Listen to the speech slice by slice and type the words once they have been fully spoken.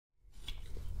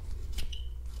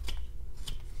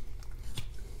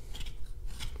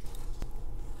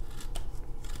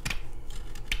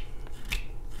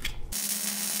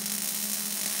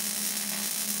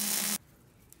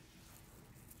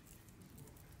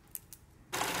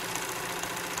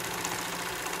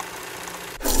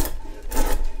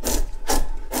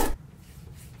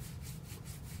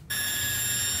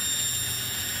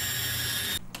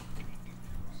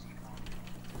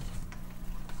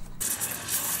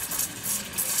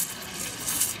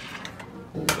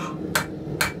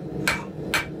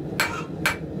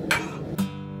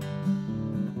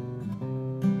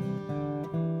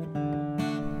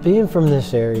Being from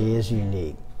this area is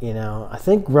unique. You know, I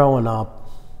think growing up,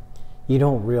 you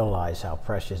don't realize how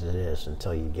precious it is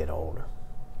until you get older.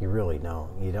 You really don't.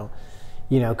 You don't,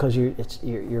 you know, because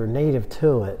you're native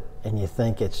to it and you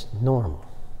think it's normal.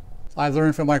 I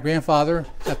learned from my grandfather,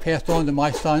 that passed on to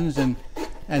my sons and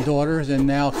daughters, and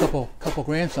now a couple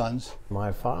grandsons.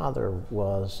 My father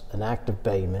was an active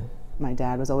bayman. My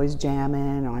dad was always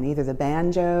jamming on either the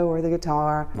banjo or the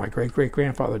guitar. My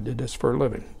great-great-grandfather did this for a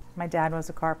living. My dad was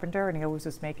a carpenter and he always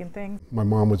was making things. My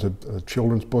mom was a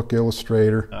children's book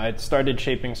illustrator. I started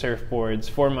shaping surfboards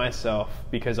for myself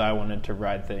because I wanted to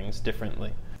ride things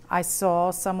differently. I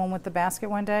saw someone with the basket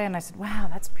one day and I said, wow,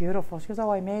 that's beautiful. She goes,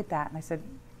 oh, I made that. And I said,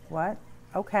 what?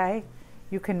 Okay,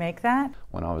 you can make that?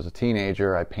 When I was a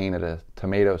teenager, I painted a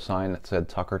tomato sign that said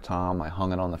Tucker Tom. I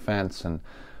hung it on the fence, and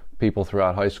people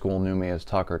throughout high school knew me as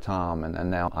Tucker Tom,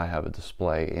 and now I have a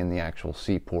display in the actual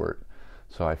Seaport.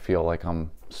 So I feel like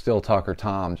I'm still Tucker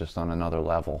Tom, just on another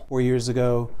level. 4 years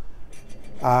ago,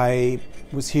 I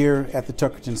was here at the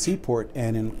Tuckerton Seaport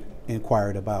and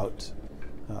inquired about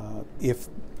if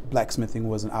blacksmithing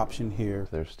was an option here.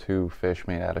 There's 2 fish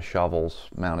made out of shovels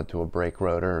mounted to a brake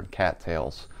rotor and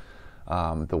cattails.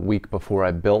 The week before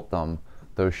I built them,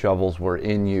 those shovels were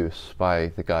in use by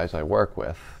the guys I work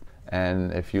with.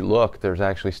 And if you look, there's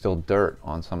actually still dirt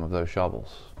on some of those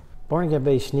shovels. Barnegat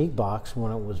Bay Sneak Box,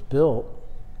 when it was built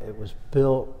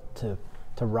to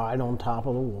ride on top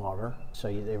of the water. So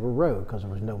they were rowed because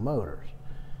there was no motors.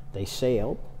 They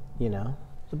sailed, you know.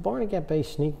 The Barnegat Bay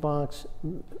Sneak Box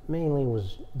mainly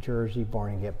was Jersey,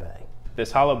 Barnegat Bay.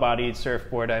 This hollow-bodied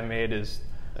surfboard I made is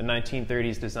a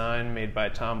 1930s design made by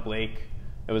Tom Blake.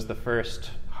 It was the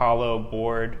first hollow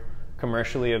board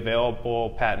commercially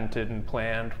available, patented and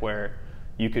planned, where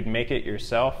you could make it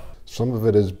yourself. Some of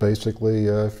it is basically,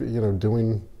 you know,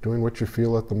 doing what you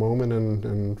feel at the moment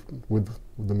and with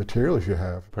the materials you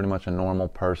have. Pretty much a normal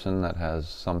person that has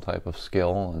some type of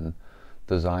skill and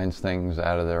designs things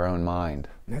out of their own mind.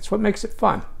 And that's what makes it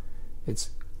fun.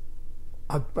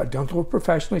 I don't do it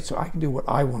professionally, so I can do what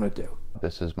I want to do.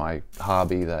 This is my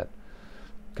hobby that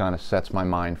kind of sets my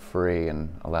mind free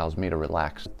and allows me to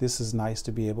relax. This is nice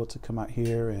to be able to come out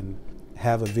here and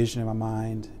have a vision in my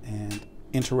mind and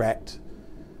interact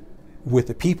with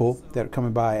the people that are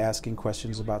coming by asking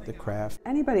questions about the craft.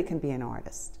 Anybody can be an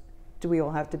artist. Do we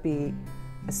all have to be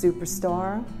a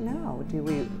superstar? No.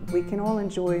 We can all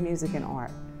enjoy music and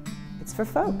art. It's for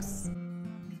folks.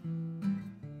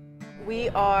 We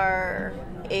are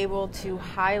able to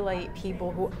highlight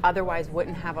people who otherwise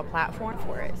wouldn't have a platform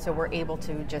for it. So we're able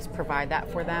to just provide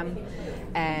that for them.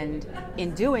 And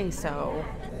in doing so,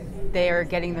 they're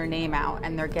getting their name out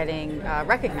and they're getting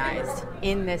recognized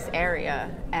in this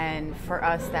area. And for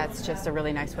us, that's just a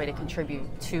really nice way to contribute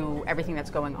to everything that's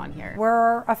going on here.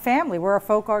 We're a family. We're a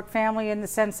folk art family in the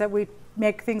sense that we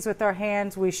make things with our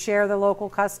hands. We share the local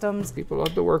customs. People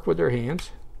love to work with their hands.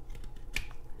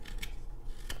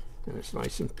 And it's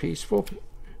nice and peaceful.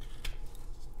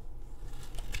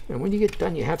 And when you get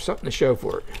done, you have something to show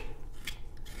for it.